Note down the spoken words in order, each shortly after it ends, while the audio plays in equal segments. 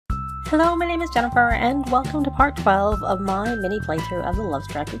Hello, my name is Jennifer, and welcome to part 12 of my mini playthrough of the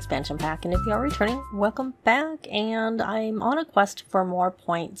Lovestruck Expansion Pack. And if you are returning, welcome back, and I'm on a quest for more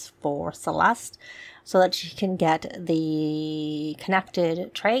points for Celeste so that she can get the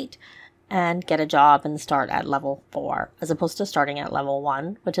connected trait and get a job and start at level 4 as opposed to starting at level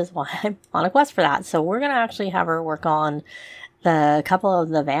 1, which is why I'm on a quest for that. So we're going to actually have her work on the couple of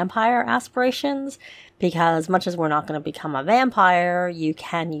the vampire aspirations, because much as we're not going to become a vampire, you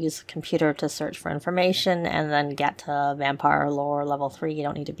can use a computer to search for information and then get to vampire lore level 3. You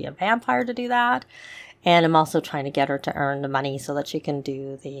don't need to be a vampire to do that. And I'm also trying to get her to earn the money so that she can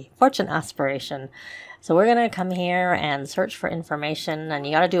do the fortune aspiration. So we're going to come here and search for information, and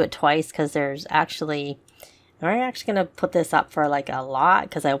you got to do it twice because there's actually... I'm actually going to put this up for like a lot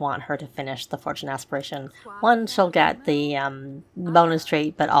because I want her to finish the fortune aspiration. One, she'll get the bonus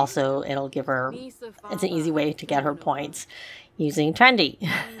trait, but also it'll give her, it's an easy way to get her points using trendy.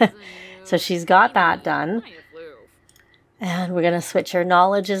 So she's got that done. And we're going to switch her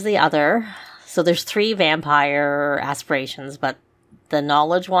knowledge as the other. So there's 3 vampire aspirations, but the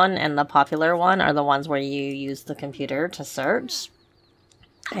knowledge one and the popular one are the ones where you use the computer to search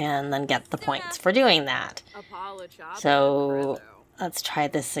and then get the points for doing that. So let's try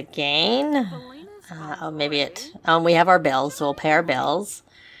this again. We have our bills, so we'll pay our bills.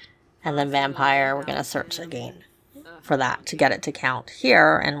 And then vampire, we're going to search again for that to get it to count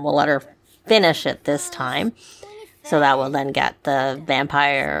here, and we'll let her finish it this time. So that will then get the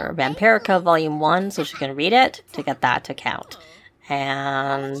Vampirica Volume 1, so she can read it to get that to count.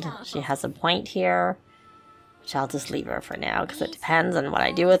 And she has a point here, which I'll just leave her for now because it depends on what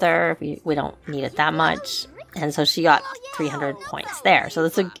I do with her. We don't need it that much. And so she got 300 points there. So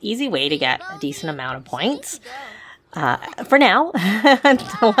that's an easy way to get a decent amount of points. For now,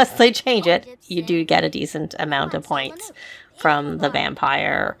 unless they change it, you do get a decent amount of points from the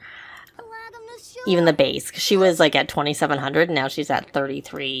vampire. Even the base, because she was like at 2,700 and now she's at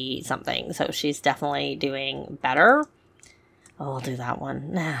 33 something. So she's definitely doing better. Oh, we'll do that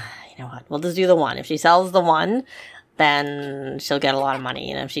one. You know what? We'll just do the 1. If she sells the 1, then she'll get a lot of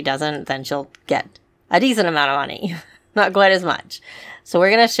money. And if she doesn't, then she'll get a decent amount of money. Not quite as much. So we're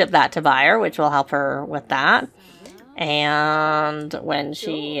going to ship that to buyer, which will help her with that. And when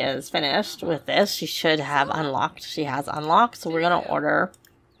she is finished with this, she should have unlocked. She has unlocked. So we're going to order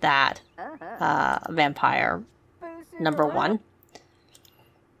that vampire number 1.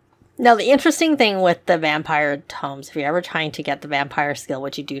 Now, the interesting thing with the vampire tomes, if you're ever trying to get the vampire skill,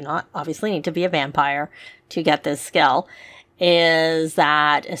 which you do not obviously need to be a vampire to get this skill, is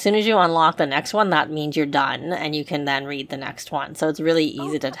that as soon as you unlock the next one, that means you're done and you can then read the next one. So it's really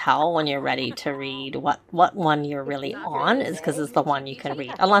easy to tell when you're ready to read what one you're really on, is because it's the one you can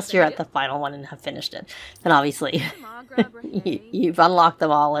read. Unless you're at the final one and have finished it. Then obviously you've unlocked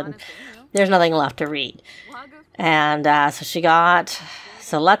them all and there's nothing left to read. And so she got...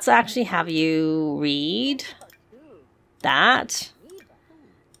 So let's actually have you read that.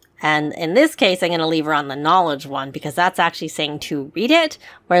 And in this case, I'm going to leave her on the knowledge one because that's actually saying to read it,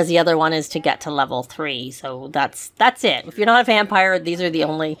 whereas the other one is to get to level 3. So that's it. If you're not a vampire, these are the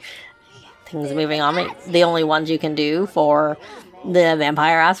only things moving on. The only ones you can do for the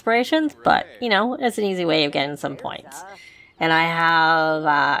vampire aspirations. But, you know, it's an easy way of getting some points. And I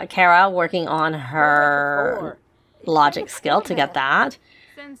have Kara working on her logic skill to get that.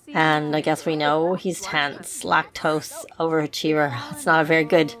 And I guess we know he's tense, lactose overachiever. It's not a very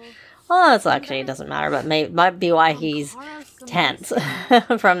good... Well, it's actually, it doesn't matter, but might be why he's tense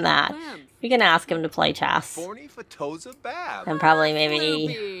from that. We can ask him to play chess. And probably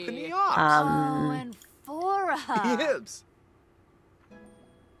maybe...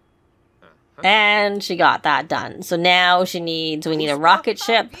 And she got that done. So now we need a rocket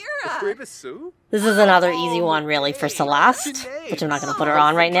ship. This is another easy one really for Celeste, which I'm not going to put her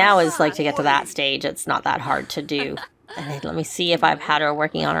on right now, is like to get to that stage. It's not that hard to do. And let me see if I've had her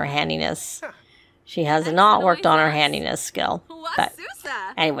working on her handiness. She has not worked on her handiness skill. But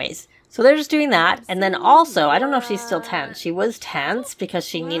anyways, so they're just doing that. And then also, I don't know if she's still tense. She was tense because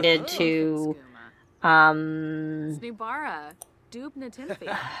she needed to...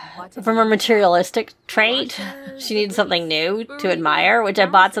 From a materialistic trait, she needed something new to admire, which I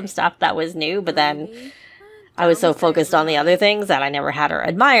bought some stuff that was new, but then I was so focused on the other things that I never had her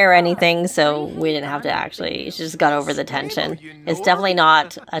admire anything, so we didn't have to actually, she just got over the tension. It's definitely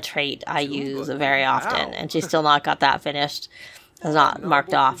not a trait I use very often, and she's still not got that finished. It's not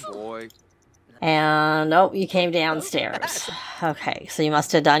marked off. And, oh, you came downstairs. Okay, so you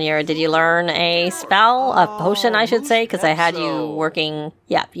must have done your, did you learn a spell? A potion, I should say, because I had you working,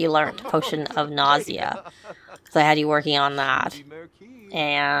 yep, you learned Potion of Nausea. because I had you working on that.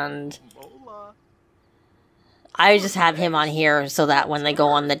 And I just have him on here so that when they go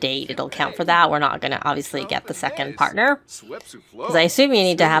on the date, it'll count for that. We're not going to obviously get the second partner, because I assume you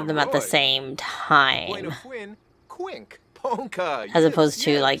need to have them at the same time, as opposed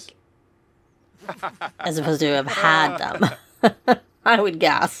to have had them. I would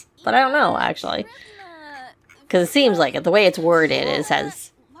guess, but I don't know actually, because it seems like it. The way it's worded, it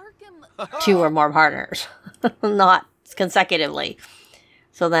says 2 or more partners, not consecutively.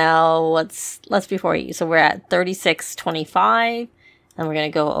 So now let's before you. So we're at 3625, and we're gonna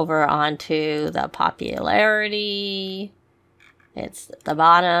go over onto the popularity. It's at the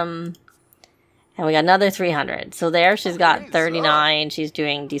bottom, and we got another 300. So there, she's got 39. She's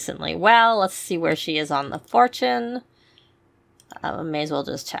doing decently well. Let's see where she is on the fortune. May as well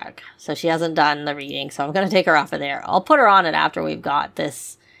just check. So she hasn't done the reading, so I'm gonna take her off of there. I'll put her on it after we've got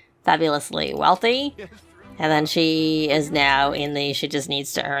this fabulously wealthy. And then she is now in the, she just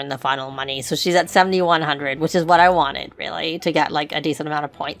needs to earn the final money. So she's at 7,100, which is what I wanted, really, to get like a decent amount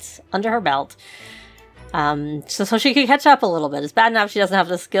of points under her belt. So she could catch up a little bit. It's bad enough she doesn't have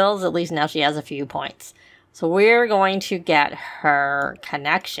the skills. At least now she has a few points. So we're going to get her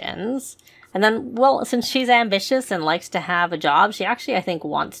connections. And then, well, since she's ambitious and likes to have a job, she actually, I think,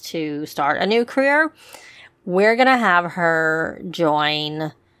 wants to start a new career. We're going to have her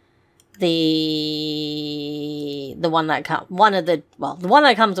join the one that comes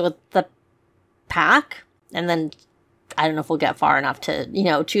with the pack, and then I don't know if we'll get far enough to, you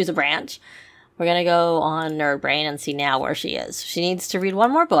know, choose a branch. We're gonna go on Nerd Brain and see now where she is. She needs to read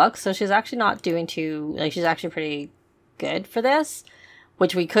 1 more book, so she's actually not doing too, like, she's actually pretty good for this,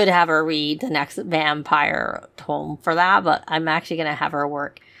 which we could have her read the next vampire tome for that, but I'm actually gonna have her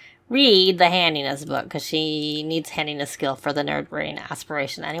read the handiness book, because she needs handiness skill for the Nerd Brain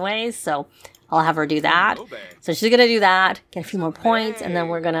Aspiration anyways, so I'll have her do that. So she's going to do that, get a few more points, and then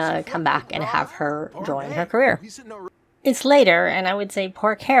we're going to come back and have her join her career. It's later, and I would say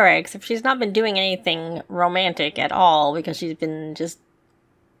poor Carrick, if she's not been doing anything romantic at all, because she's been just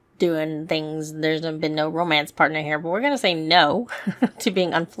doing things, there's been no romance partner here, but we're going to say no to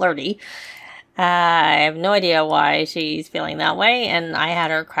being unflirty. I have no idea why she's feeling that way, and I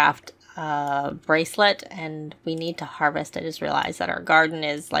had her craft a bracelet, and we need to harvest. I just realized that our garden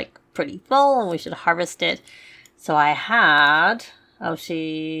is like pretty full, and we should harvest it. So I had,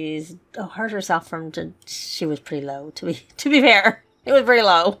 she's hurt herself from, she was pretty low, to be fair. It was pretty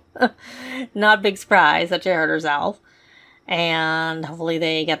low. Not a big surprise that she hurt herself. And hopefully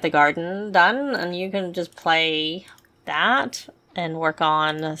they get the garden done, and you can just play that and work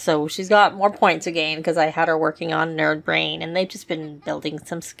on, so she's got more points again because I had her working on Nerd Brain, and they've just been building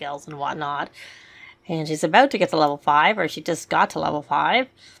some skills and whatnot. And she's about to get to level 5, or she just got to level 5.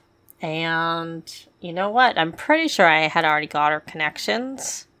 And you know what? I'm pretty sure I had already got her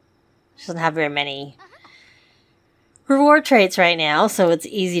connections. She doesn't have very many reward traits right now, so it's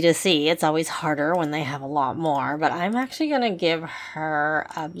easy to see. It's always harder when they have a lot more, but I'm actually going to give her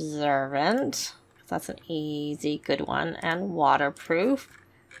Observant. That's an easy, good one. And waterproof.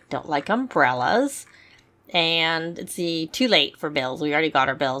 Don't like umbrellas. And it's too late for bills. We already got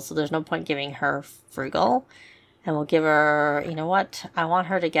her bills, so there's no point giving her frugal. And we'll give her, you know what? I want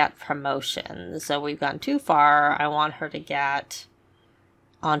her to get promotion. So we've gone too far. I want her to get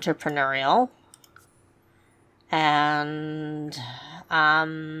entrepreneurial. And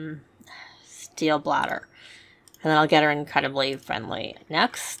steel bladder. And then I'll get her incredibly friendly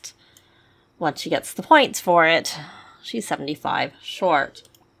next. Once she gets the points for it, she's 75 short.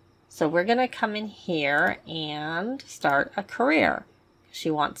 So we're going to come in here and start a career.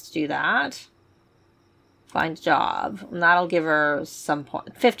 She wants to do that. Find a job. And that'll give her some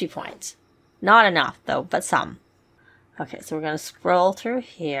 50 points. Not enough though, but some. Okay, so we're going to scroll through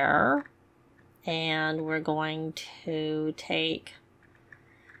here. And we're going to take,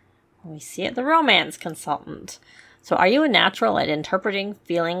 we see it, the romance consultant. So are you a natural at interpreting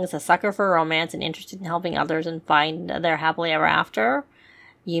feelings, a sucker for romance, and interested in helping others and find their happily ever after?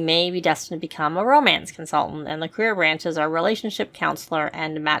 You may be destined to become a romance consultant, and the career branches are relationship counselor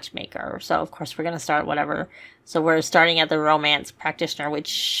and matchmaker. So of course we're going to start whatever. So we're starting at the romance practitioner, which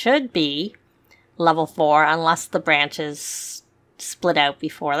should be level 4, unless the branches split out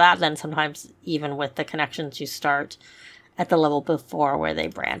before that. Then sometimes even with the connections you start at the level before where they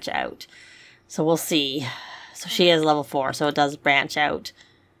branch out. So we'll see. So she is level 4, so it does branch out.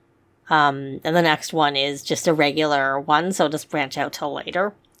 And the next one is just a regular one, so it does branch out till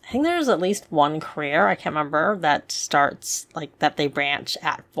later. I think there's at least one career, I can't remember, that starts, like, that they branch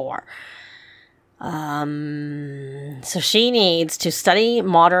at 4. So she needs to study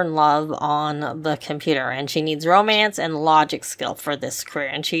modern love on the computer, and she needs romance and logic skill for this career.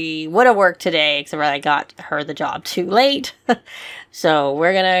 And she would have worked today, except for I got her the job too late. So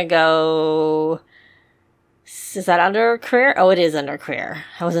we're gonna go. Is that under career? Oh, it is under career.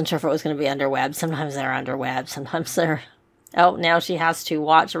 I wasn't sure if it was going to be under web. Sometimes they're under web. Sometimes they're... Oh, now she has to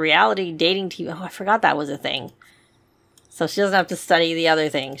watch reality dating TV. Oh, I forgot that was a thing. So she doesn't have to study the other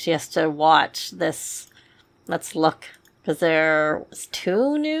thing. She has to watch this. Let's look. Because there's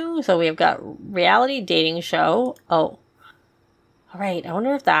 2 new. So we've got reality dating show. Oh. Alright, I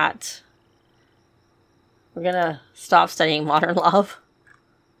wonder if that... We're going to stop studying modern love.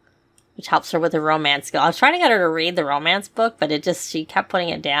 Which helps her with the romance skill. I was trying to get her to read the romance book, but it just, she kept putting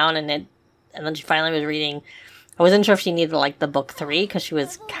it down, and then she finally was reading. I wasn't sure if she needed, like, the book 3, because she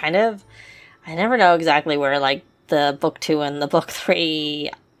was kind of, I never know exactly where, like, the book 2 and the book 3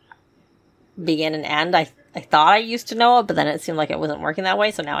 begin and end. I thought I used to know it, but then it seemed like it wasn't working that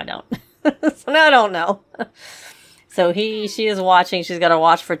way, so now I don't. So now I don't know. So she is watching, she's got to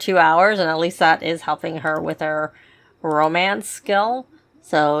watch for 2 hours, and at least that is helping her with her romance skill.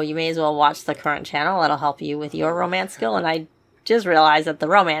 So you may as well watch the current channel. That'll help you with your romance skill. And I just realized that the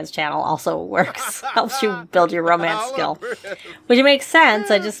romance channel also works. Helps you build your romance skill. Which makes sense.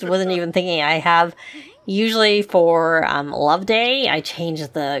 I just wasn't even thinking. I have, usually for Love Day, I change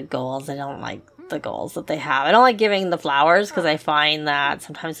the goals. I don't like the goals that they have. I don't like giving the flowers because I find that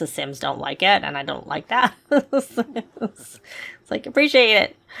sometimes the Sims don't like it. And I don't like that. It's like, appreciate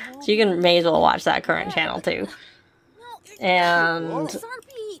it. So you may as well watch that current channel too. And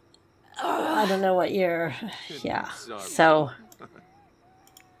I don't know what you're, yeah, so,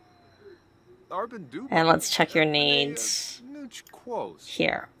 and let's check your needs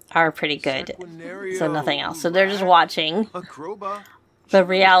here, are pretty good, so nothing else. So they're just watching the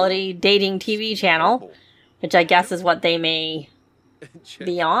reality dating TV channel, which I guess is what they may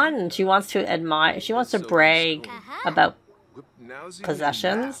be on, and she wants to admire, she wants to brag about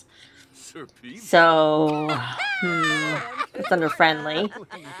possessions. So, it's under friendly.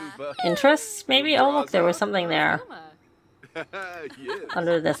 Interests, maybe? Oh, look, there was something there.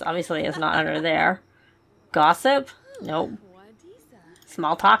 Under this, obviously it's not under there. Gossip? Nope.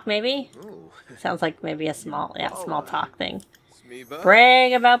 Small talk, maybe? Sounds like maybe a small talk thing.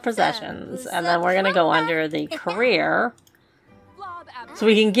 Brag about possessions. And then we're gonna go under the career. So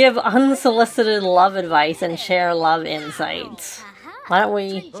we can give unsolicited love advice and share love insights. Why don't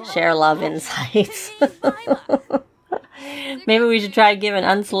we share love insights? Maybe we should try giving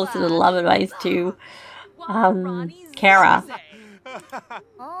unsolicited love advice to Kara.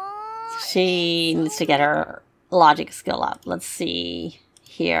 She needs to get her logic skill up. Let's see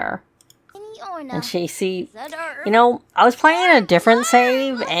here. And you know, I was playing a different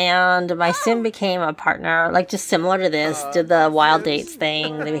save, and my sim became a partner, like just similar to this, did the wild dates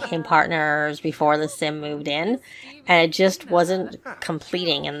thing. They became partners before the sim moved in, and it just wasn't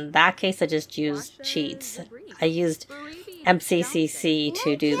completing. In that case, I just used cheats. I used MCCC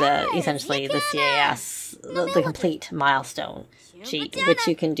to do essentially the CAS, the complete milestone cheat, which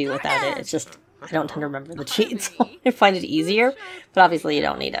you can do without it. It's just, I don't tend to remember the cheats. I find it easier, but obviously you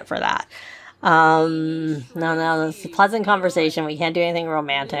don't need it for that. No, this is a pleasant conversation. We can't do anything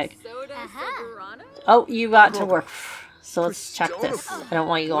romantic. Oh, you got to work. So let's check this. I don't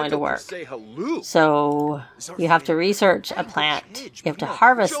want you going to work. So you have to research a plant. You have to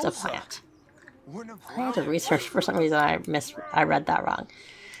harvest a plant. I had to research, for some reason I read that wrong.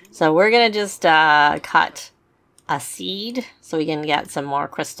 So we're going to just cut a seed so we can get some more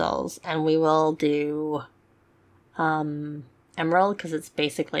crystals. And we will do emerald, because it's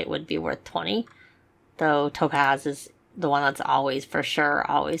basically, it would be worth 20. Though topaz is the one that's always, for sure,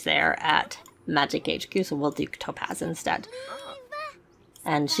 always there at Magic HQ. So we'll do topaz instead.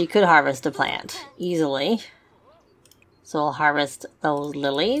 And she could harvest a plant easily. So we'll harvest those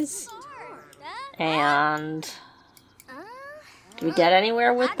lilies. And do we get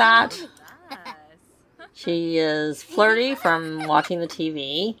anywhere with that? She is flirty from watching the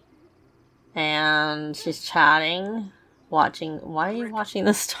TV. And she's chatting, watching. Why are you watching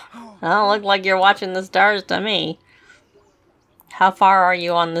the stars? I don't look like you're watching the stars to me. How far are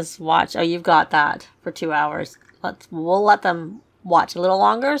you on this watch? Oh, you've got that for 2 hours. We'll let them watch a little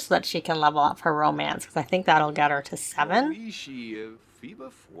longer so that she can level up her romance, because I think that'll get her to 7.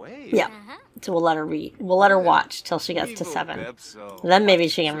 Yeah. So we'll let her read. We'll let her watch till she gets to 7. Then maybe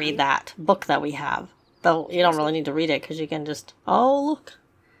she can read that book that we have. Though you don't really need to read it, because you can just, oh, look.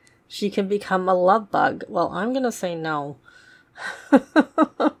 She can become a love bug. Well, I'm going to say no.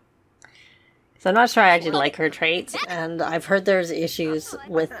 So I'm not sure I actually like her traits, and I've heard there's issues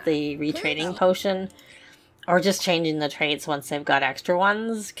with the retrading potion, or just changing the traits once they've got extra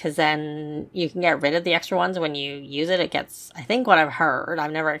ones, because then you can get rid of the extra ones when you use it. It gets, I think what I've heard,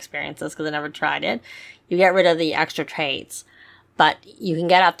 I've never experienced this because I never tried it, you get rid of the extra traits, but you can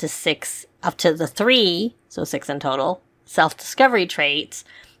get up to the 3, so 6 in total, self-discovery traits.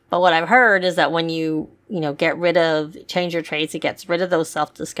 But what I've heard is that when you change your traits, it gets rid of those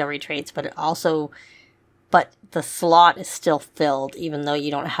self-discovery traits, but the slot is still filled even though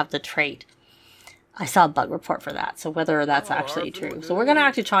you don't have the trait. I saw a bug report for that, so whether that's actually true. So we're going to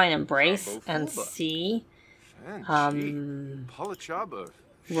actually try and embrace and see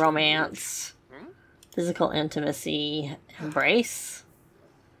romance, physical intimacy, embrace.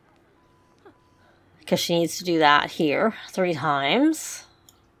 Because she needs to do that here 3 times.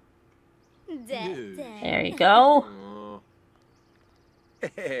 There you go.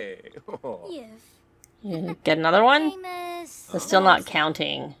 You get another one? They're still not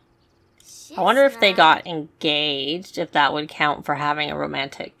counting. I wonder if they got engaged, if that would count for having a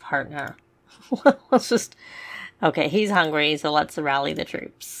romantic partner. Let's just... Okay, he's hungry, so let's rally the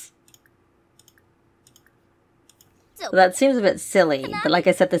troops. So that seems a bit silly, but like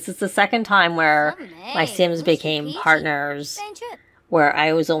I said, this is the second time where my Sims became partners, where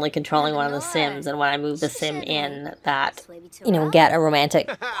I was only controlling one of the Sims, and when I moved the Sim in that, get a romantic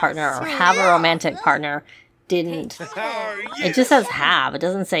partner or have a romantic partner, didn't... It just says have, it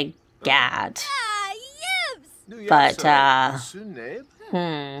doesn't say get. But, well,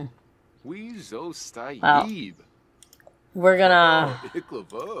 we're gonna...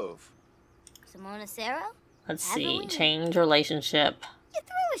 Let's see, change relationship.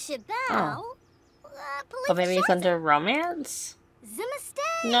 Oh. But maybe it's under romance?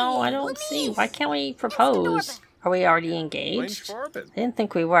 No, I don't see. Why can't we propose? Are we already engaged? I didn't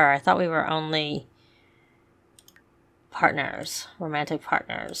think we were. I thought we were only partners, romantic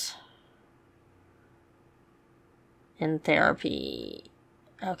partners. In therapy.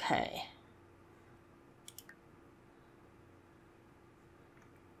 Okay.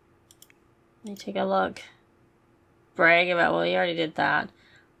 Let me take a look. Brag about, well, you already did that.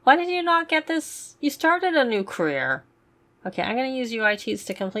 Why did you not get this? You started a new career. Okay, I'm going to use UI cheats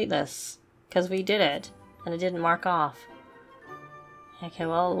to complete this. Because we did it. And it didn't mark off. Okay,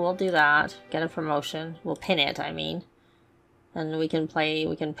 well, we'll do that. Get a promotion. We'll pin it, I mean. And we can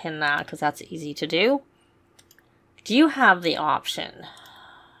pin that because that's easy to do. Do you have the option?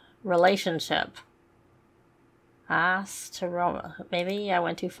 Relationship. Ask to Roma. Maybe I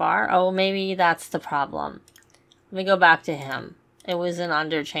went too far. Oh, maybe that's the problem. Let me go back to him. It was an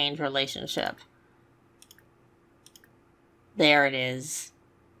underchange relationship. There it is.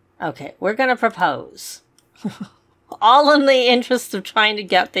 Okay, we're gonna propose. All in the interest of trying to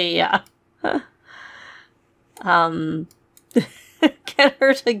get the, get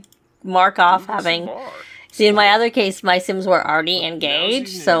her to mark off having... See, in my other case, my Sims were already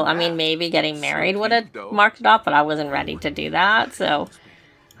engaged, so, I mean, maybe getting married would have marked it off, but I wasn't ready to do that, so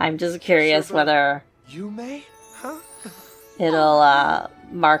I'm just curious whether it'll,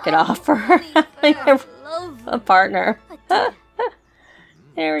 mark it off for her having a partner.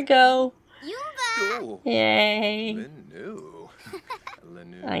 There we go. Yay.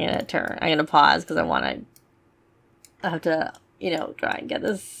 I'm gonna pause, because I have to, try and get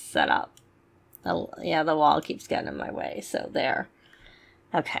this set up. Yeah, the wall keeps getting in my way, so there.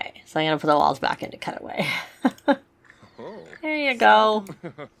 Okay, so I'm going to put the walls back into cutaway. There you go.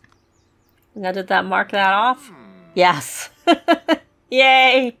 Now, did that mark that off? Yes.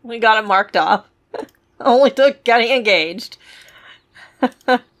 Yay! We got it marked off. Only took getting engaged.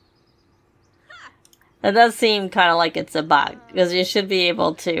 It does seem kind of like it's a bug, because you should be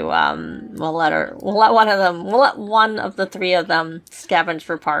able to, we'll let one of the 3 of them scavenge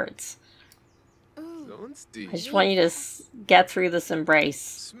for parts. I just want you to get through this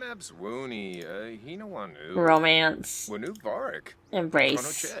embrace. Romance.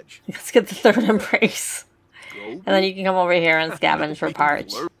 Embrace. Let's get the 3rd embrace. And then you can come over here and scavenge for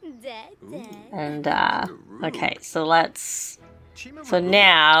parts. And, okay, so let's... So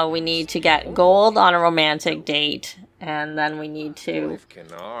now we need to get gold on a romantic date. And then we need to...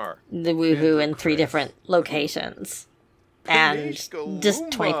 the woohoo in 3 different locations. And just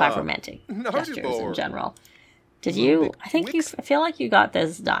 25 romantic gestures in general. Did you? I feel like you got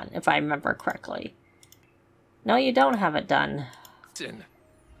this done, if I remember correctly. No, you don't have it done.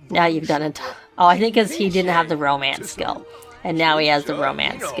 Now you've done it. Oh, I think because he didn't have the romance skill. And now he has the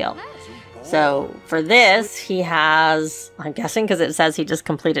romance skill. So, for this, he has... I'm guessing because it says he just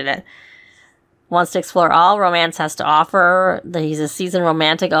completed it. wants to explore all romance has to offer. He's a seasoned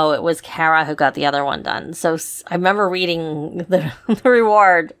romantic. Oh, it was Kara who got the other one done. So I remember reading the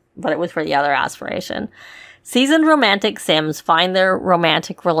reward, but it was for the other aspiration. Seasoned romantic Sims find their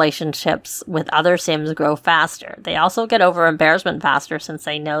romantic relationships with other Sims grow faster. They also get over embarrassment faster since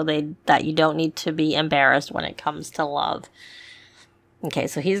they know that you don't need to be embarrassed when it comes to love. Okay,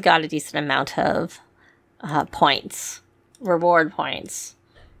 so he's got a decent amount of points, reward points.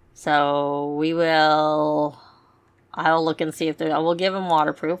 So I'll look and see if we'll give him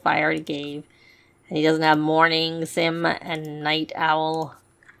waterproof. I already gave. And he doesn't have morning sim and night owl.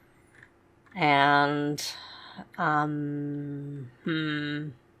 And, doesn't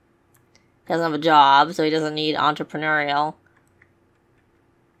have a job, so he doesn't need entrepreneurial.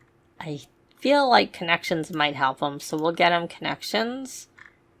 I feel like connections might help him, so we'll get him connections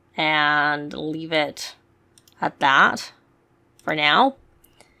and leave it at that for now.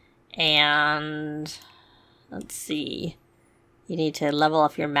 And let's see, you need to level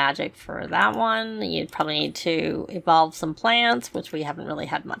up your magic for that one. You'd probably need to evolve some plants, which we haven't really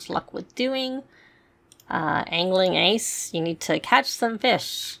had much luck with doing. Angling ace, you need to catch some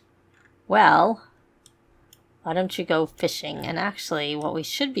fish. Well, why don't you go fishing? And actually, what we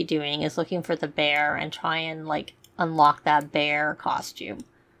should be doing is looking for the bear and try and, like, unlock that bear costume.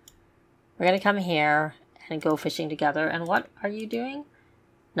 We're gonna come here and go fishing together. And what are you doing?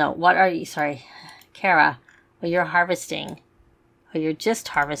 No, what are you? Sorry, Kara. Oh, you're harvesting. Oh, you're just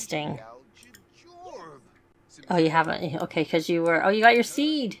harvesting. Oh, you haven't. Okay, because you were... Oh, you got your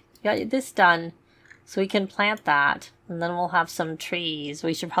seed. You got this done. So we can plant that. And then we'll have some trees.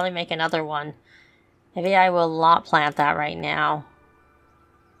 We should probably make another one. Maybe I will not plant that right now.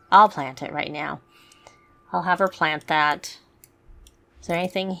 I'll plant it right now. I'll have her plant that. Is there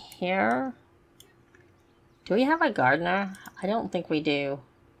anything here? Do we have a gardener? I don't think we do.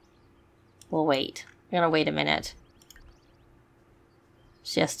 We'll wait. We're gonna wait a minute.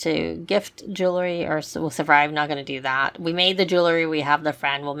 She has to gift jewelry or we'll survive. I'm not gonna do that. We made the jewelry. We have the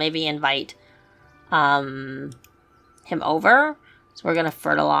friend. We'll maybe invite him over. So we're gonna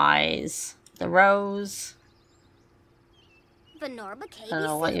fertilize the rose. I don't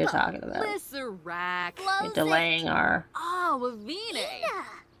know what you're talking about. You're delaying our...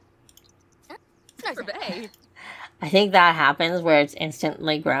 I think that happens where it's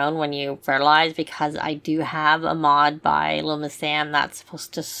instantly grown when you fertilize, because I do have a mod by LumaSam that's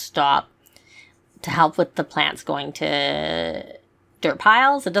supposed to help with the plants going to dirt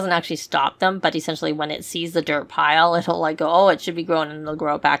piles. It doesn't actually stop them, but essentially when it sees the dirt pile, it'll like go, oh, it should be grown, and it'll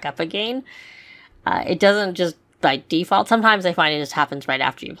grow back up again. It doesn't just by default. Sometimes I find it just happens right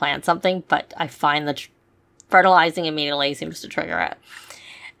after you plant something, but I find that fertilizing immediately seems to trigger it.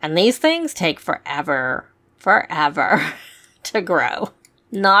 And these things take forever to grow.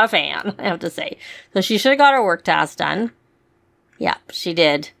 Not a fan, I have to say. So she should have got her work task done. Yep, she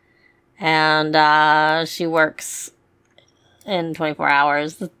did. And she works in 24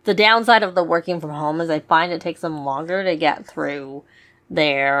 hours. The downside of the working from home is I find it takes them longer to get through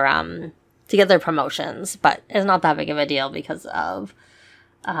their promotions, but it's not that big of a deal because of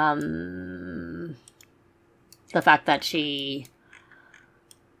the fact that she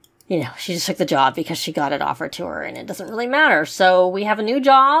just took the job because she got it offered to her, and it doesn't really matter. So we have a new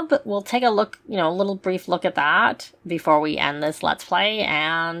job. We'll take a look, a little brief look at that before we end this Let's Play,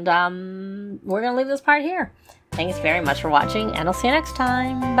 and we're going to leave this part here. Thanks very much for watching, and I'll see you next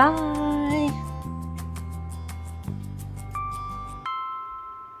time. Bye!